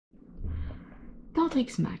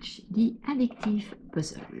Tantrix match, the addictive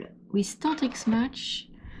puzzle. With Tantrix match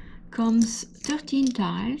comes 13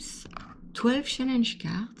 tiles, 12 challenge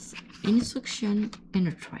cards, instruction and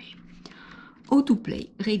a tray. How to play,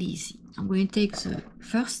 really easy. I'm going to take the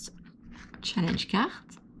first challenge card.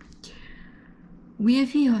 We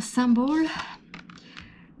have here a symbol,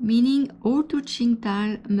 meaning all touching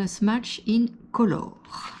tiles must match in color.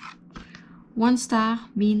 1 star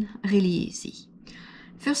means really easy.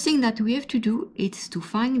 First thing that we have to do is to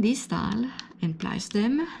find this tile and place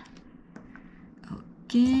them.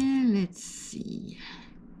 Okay, let's see.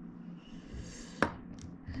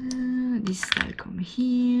 This tile come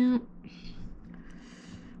here.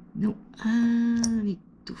 No, I need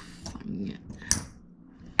to find.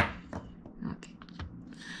 Okay,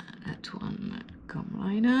 that one come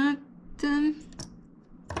like that.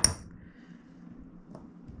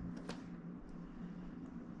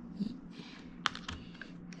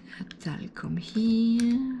 I'll come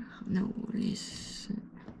here. No, this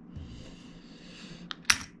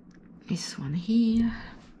one here.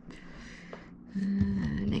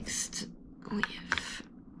 Next we have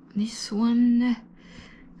this one.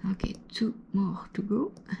 Okay, 2 more to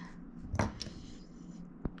go.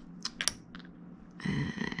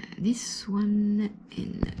 This one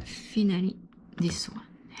and finally this one.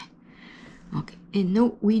 Okay, and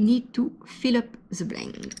now we need to fill up the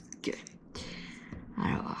blank.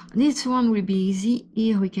 Alors, this one will be easy.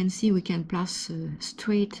 Here we can see we can place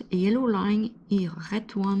straight a yellow line, here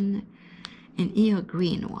red one, and here a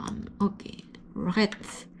green one. Okay, red,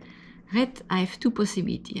 I have 2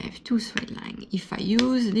 possibilities. I have 2 straight lines. If I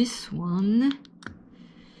use this one,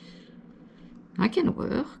 I can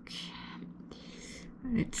work.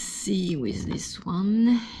 Let's see with this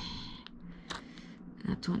one.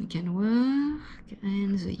 That one can work,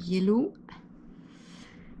 and the yellow.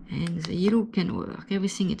 And the yellow can work,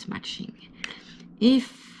 everything is matching.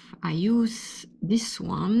 If I use this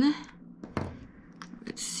one,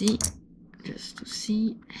 let's see, just to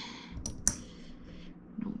see.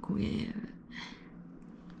 Donc we have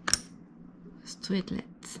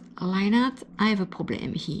straightlet line out. I have a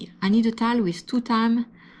problem here. I need a tile with 2 times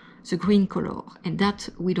the green color, and that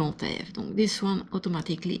we don't have. Donc this one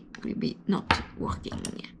automatically will be not working.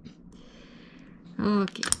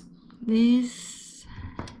 Okay, this.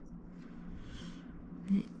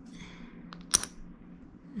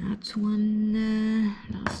 That one,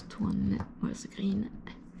 last one was green.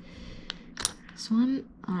 This one,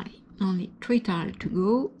 only 3 tiles to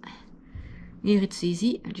go. Here it's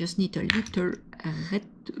easy, I just need a little red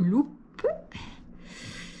loop.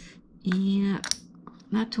 Here,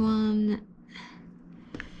 that one.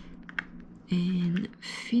 And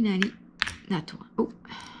finally, that one. Oh,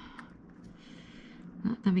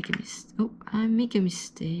 I make a mistake. Oh, I make a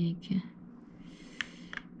mistake.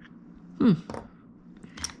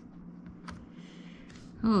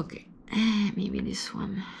 Okay, maybe this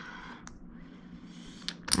one.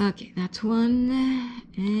 Okay, that one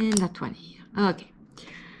and that one here. Okay,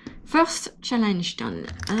 first challenge done.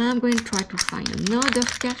 I'm going to try to find another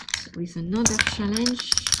card with another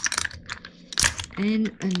challenge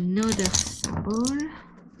and another symbol.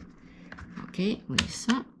 Okay, with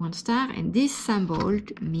 1 star, and this symbol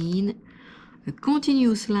means a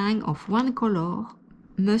continuous line of 1 color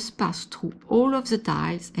must pass through all of the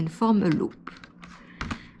tiles and form a loop.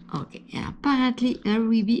 Okay, and apparently there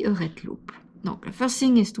will be a red loop. Now, the first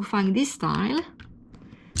thing is to find this tile.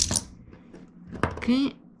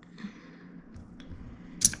 Okay.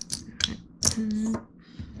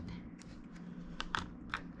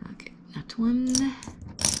 Okay, that one.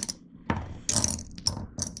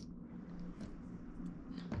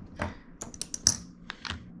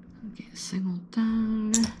 Okay, second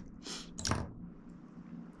tile.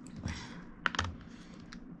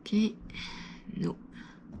 Okay, no.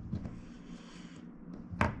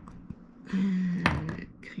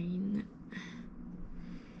 Green.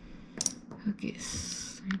 Okay,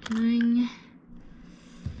 straight line.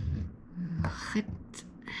 Red.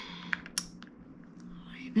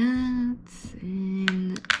 Like that.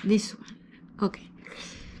 And this one. Okay.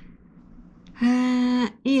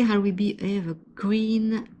 Here I will be, I have a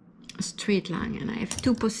green straight line, and I have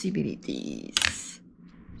 2 possibilities.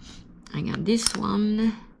 I got this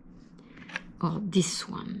one or this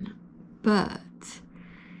one, but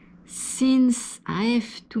since I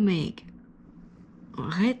have to make a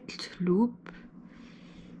red loop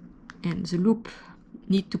and the loop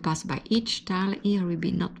need to pass by each tile, here will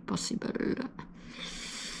be not possible.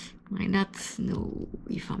 Like that, no.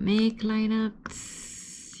 If I make like that,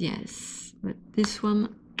 yes, but this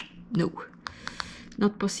one, no,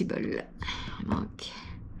 not possible. Okay,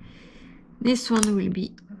 this one will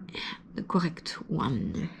be the correct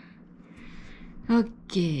one.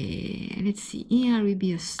 Okay, let's see. Here will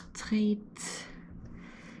be a straight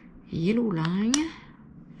yellow line.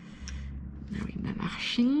 Now we're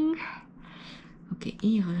marching. Okay,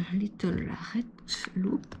 here a little red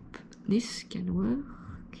loop. This can work.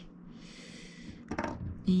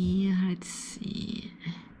 Here, let's see.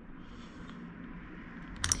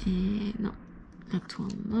 No, that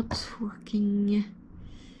one not working.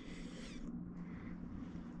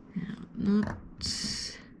 Not.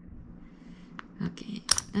 Okay,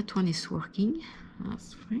 that one is working.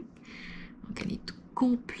 That's right. Okay, I need to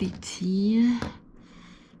complete here.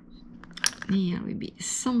 Here will be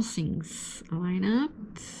some things line up.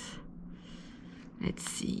 Let's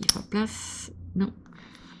see if I plus. No.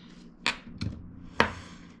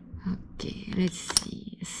 Okay, let's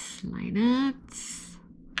see. Line out.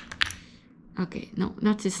 Okay, no,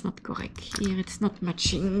 that is not correct. Here it's not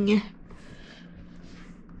matching.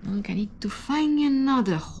 Okay, I need to find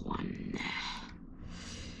another one.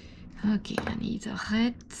 Okay, I need a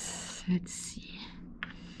red. Let's see.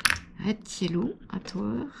 Red, yellow at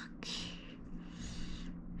work.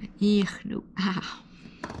 Here, no. Ah.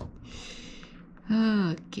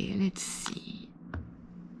 Okay, let's see.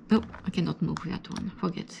 Oh, I cannot move that one.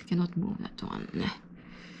 Forget, cannot move that one.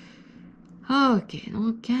 Okay,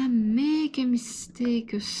 donc I make a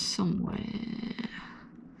mistake somewhere.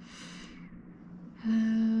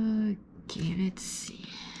 Okay, let's see.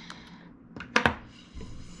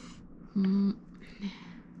 I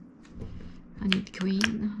need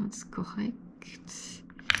green, that's correct.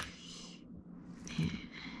 Yeah.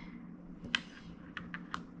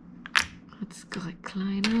 That's correct,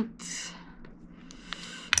 line out.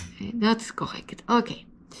 That's correct. Okay.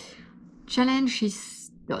 Challenge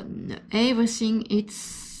is done. Everything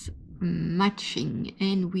is matching,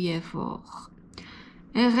 and we have our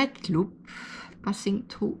a red loop passing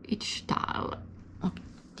through each tile. Okay.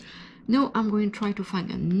 Now I'm going to try to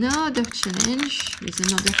find another challenge with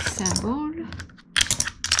another symbol.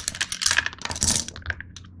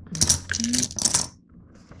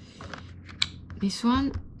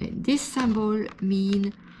 Okay. This symbol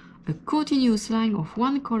means a continuous line of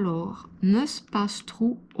one color must pass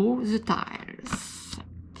through all the tiles.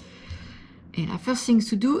 And the first thing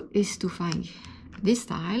to do is to find this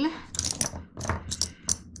tile.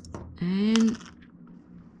 And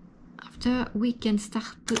after we can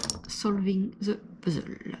start solving the puzzle.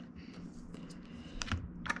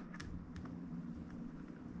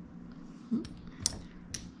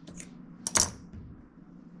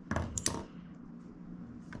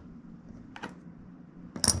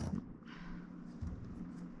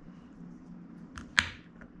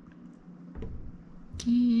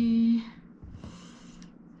 Okay.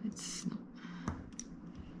 Let's not.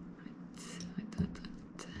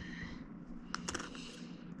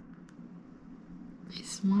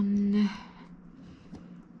 This one.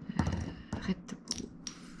 Red proof.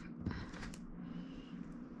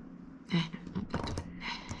 Not that one.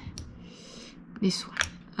 This one.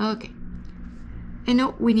 Okay. And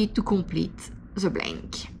now we need to complete the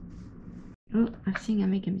blank. Oh, I think I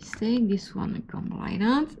make a mistake. This one comes right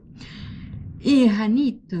out. Here I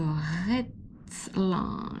need the red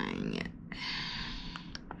line.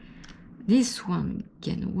 This one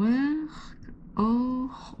can work,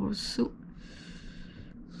 or also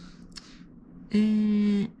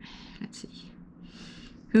let's see.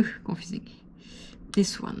 Confusing.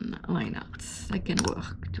 This one line out. That can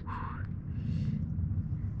work too.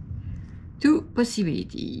 Two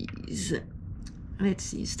possibilities. Let's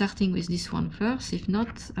see, starting with this one first. If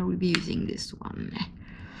not, I will be using this one.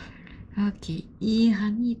 Okay, here I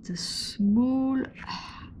need a small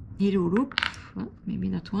yellow loop. Well, maybe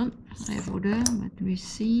not one. I have other, but we'll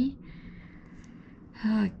see.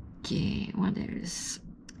 Okay, what else?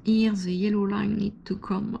 Here the yellow line need to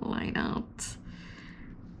come line out.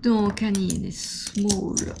 Donc I need a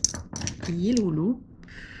small yellow loop.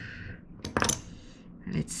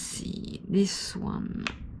 Let's see, this one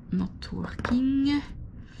not working.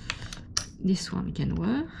 This one can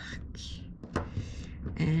work.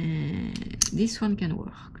 This one can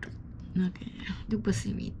work. Okay, two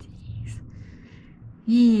possibilities.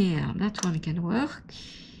 Yeah, that one can work.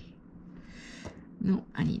 No,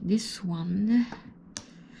 I need this one.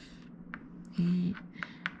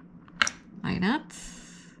 Like that.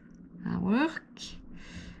 That work.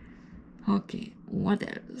 Okay, what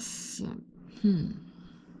else?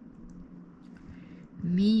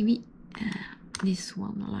 Maybe this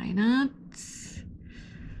one like that.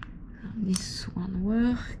 This one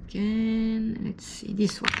work, and let's see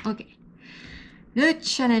this one. Okay, the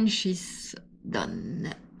challenge is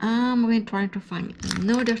done. I'm going to try to find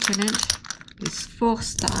another challenge with 4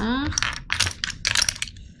 stars.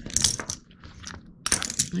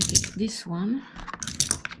 Okay, this one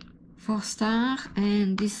 4 stars,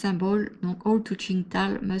 and this symbol, donc all touching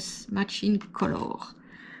tile must match in color.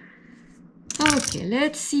 Okay,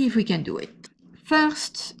 let's see if we can do it.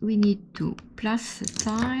 First, we need to place the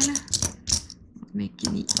tile. Don't make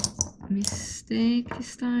any mistake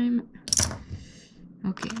this time.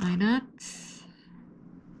 Okay, like that.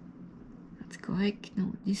 That's correct.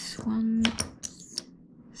 No, this one.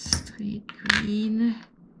 Straight green.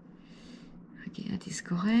 Okay, that is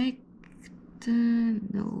correct.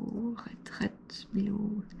 No, red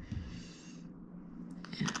below.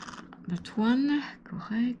 That one,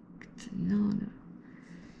 correct. No.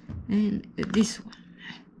 And this one.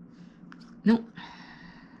 No,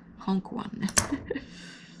 wrong one.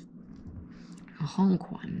 Wrong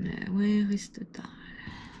one. Where is the tile?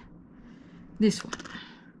 This one.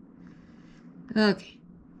 Okay.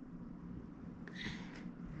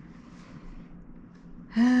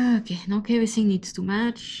 Okay, now everything needs to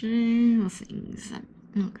match things.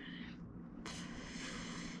 Okay.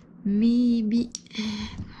 Maybe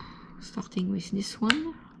starting with this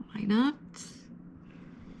one, like that.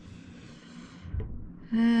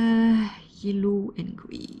 Yellow and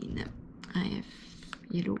green. I have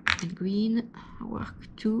yellow and green. Work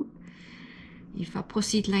 2. If I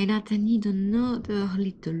proceed like that, I need another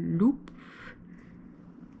little loop.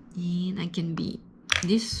 And I can be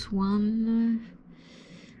this one,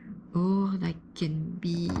 or that can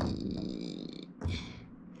be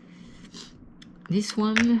this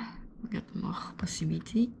one. We got more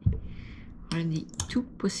possibility. Already 2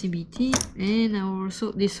 possibilities, and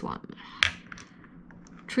also this one.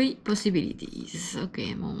 3 possibilities.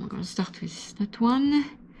 Okay, I'm gonna start with that one.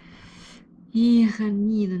 Here I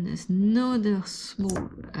need another small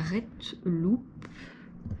red loop.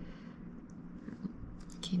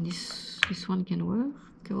 Okay, this one can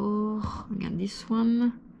work, or again this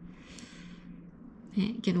one.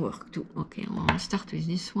 It can work too. Okay, I'll start with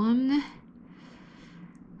this one.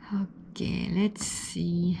 Okay, let's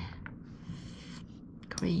see.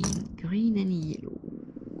 Green and yellow.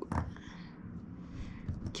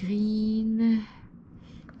 Green,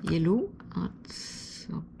 yellow. That's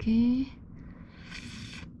okay.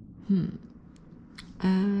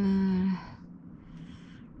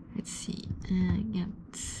 Let's see. Get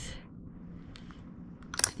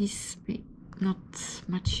this bit not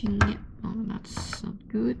matching. Oh, that's not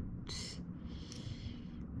good.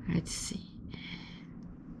 Let's see.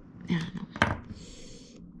 Yeah, no.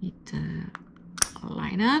 It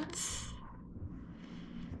like that.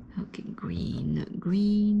 Okay, green.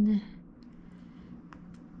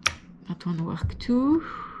 That one work too.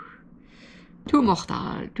 Two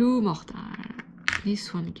mortal.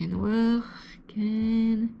 This one can work.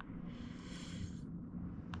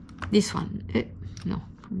 This one. No.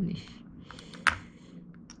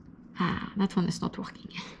 That one is not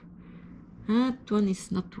working. That one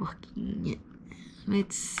is not working.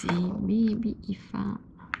 Let's see. Maybe if I...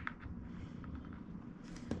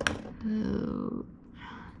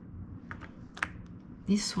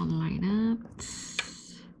 this one like that.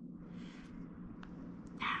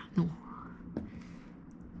 No.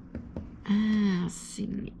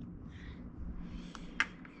 See.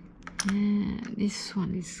 This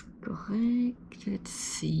one is correct. Let's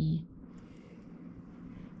see.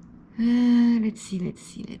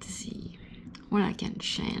 Let's see. What I can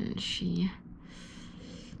change here.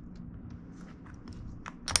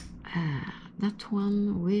 That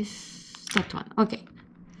one with that one. Okay.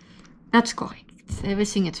 That's correct.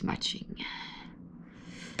 Everything is matching.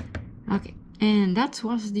 Okay. And that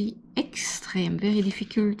was the extreme, very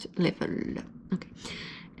difficult level. Okay.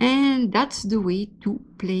 And that's the way to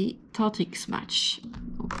play Tantrix match.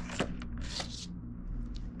 Okay.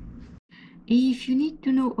 If you need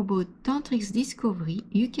to know about Tantrix discovery,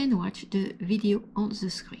 you can watch the video on the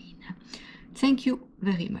screen. Thank you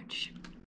very much.